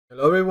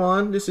Hello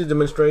everyone, this is a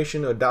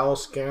demonstration of Dowel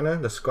Scanner,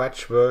 the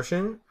Scratch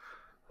version.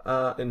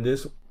 In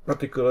this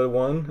particular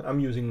one, I'm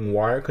using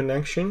wire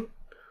connection.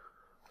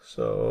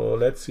 So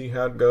let's see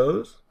how it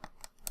goes.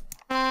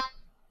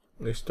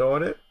 We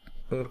start it,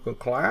 I'm going to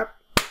clap,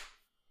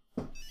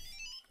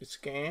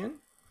 scan.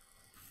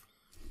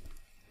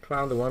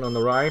 Found the one on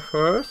the right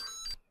first.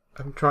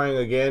 I'm trying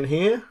again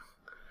here.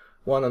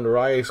 One on the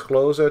right is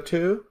closer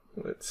too.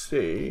 Let's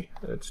see,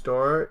 let's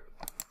start,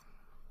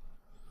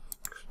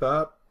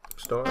 stop.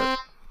 Start.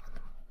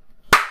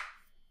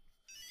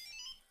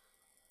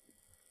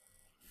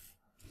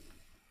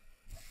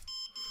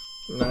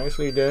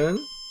 Nicely done.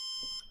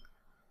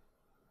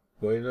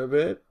 Wait a little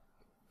bit.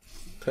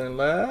 Turn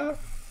left.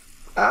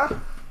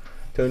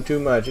 Turn too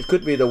much. It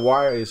could be the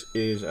wire is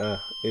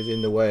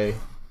in the way.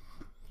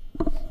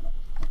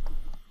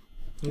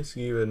 Let's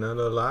give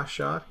another last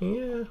shot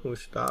here. We'll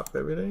stop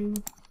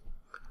everything.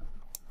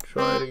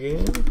 Try it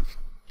again.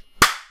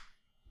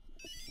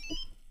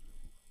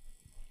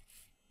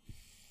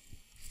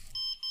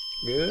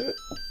 Good.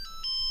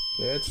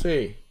 Let's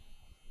see.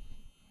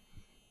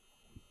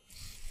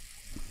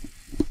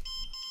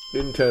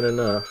 Didn't turn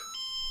enough,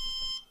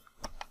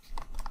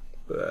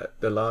 but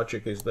the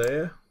logic is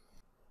there.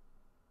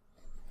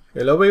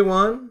 Hello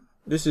everyone,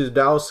 this is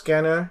Dowel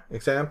Scanner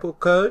example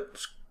code,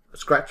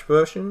 Scratch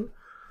version,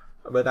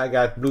 but I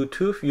got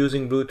Bluetooth,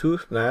 using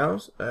Bluetooth now.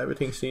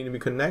 Everything seems to be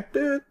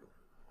connected.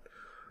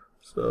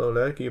 So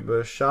let's give it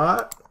a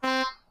shot.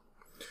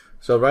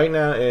 So right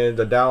now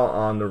the dowel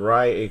on the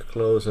right is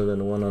closer than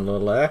the one on the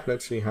left.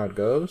 Let's see how it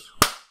goes.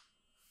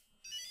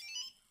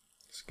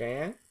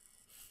 Scan.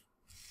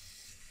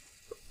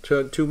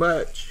 Turn too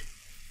much.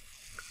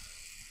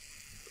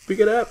 Pick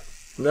it up.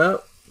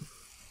 No.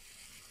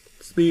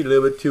 Speed a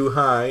little bit too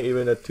high,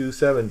 even at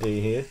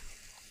 270 here.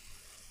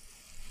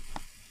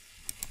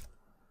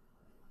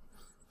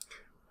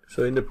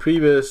 So in the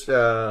previous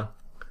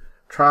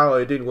trial,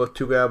 it didn't work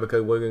too well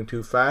because we're going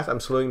too fast. I'm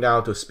slowing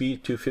down to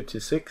speed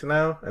 256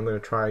 now. I'm going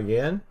to try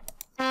again.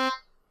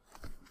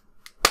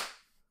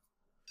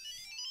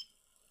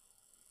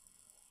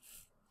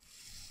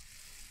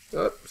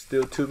 Oh,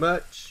 still too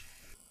much.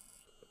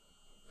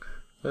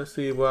 Let's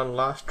see one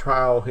last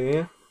trial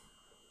here.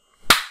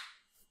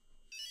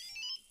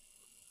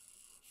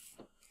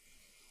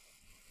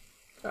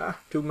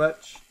 Too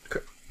much.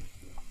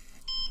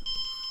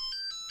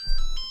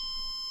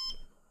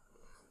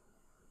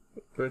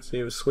 Let's see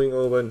if we swing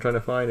over and trying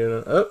to find it.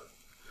 Oh,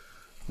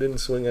 didn't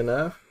swing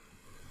enough.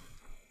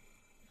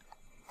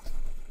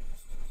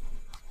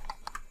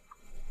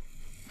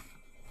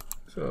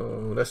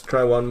 So let's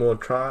try one more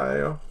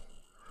trial.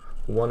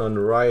 The one on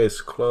the right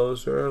is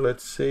closer.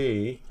 Let's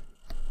see.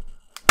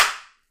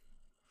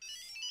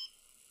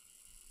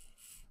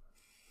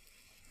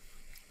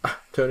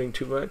 Turning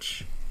too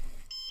much.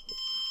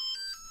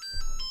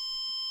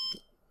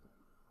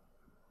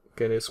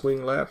 Can it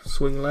swing left,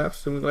 swing left,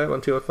 swing left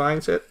until it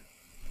finds it?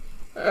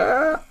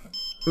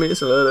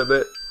 Miss a little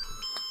bit.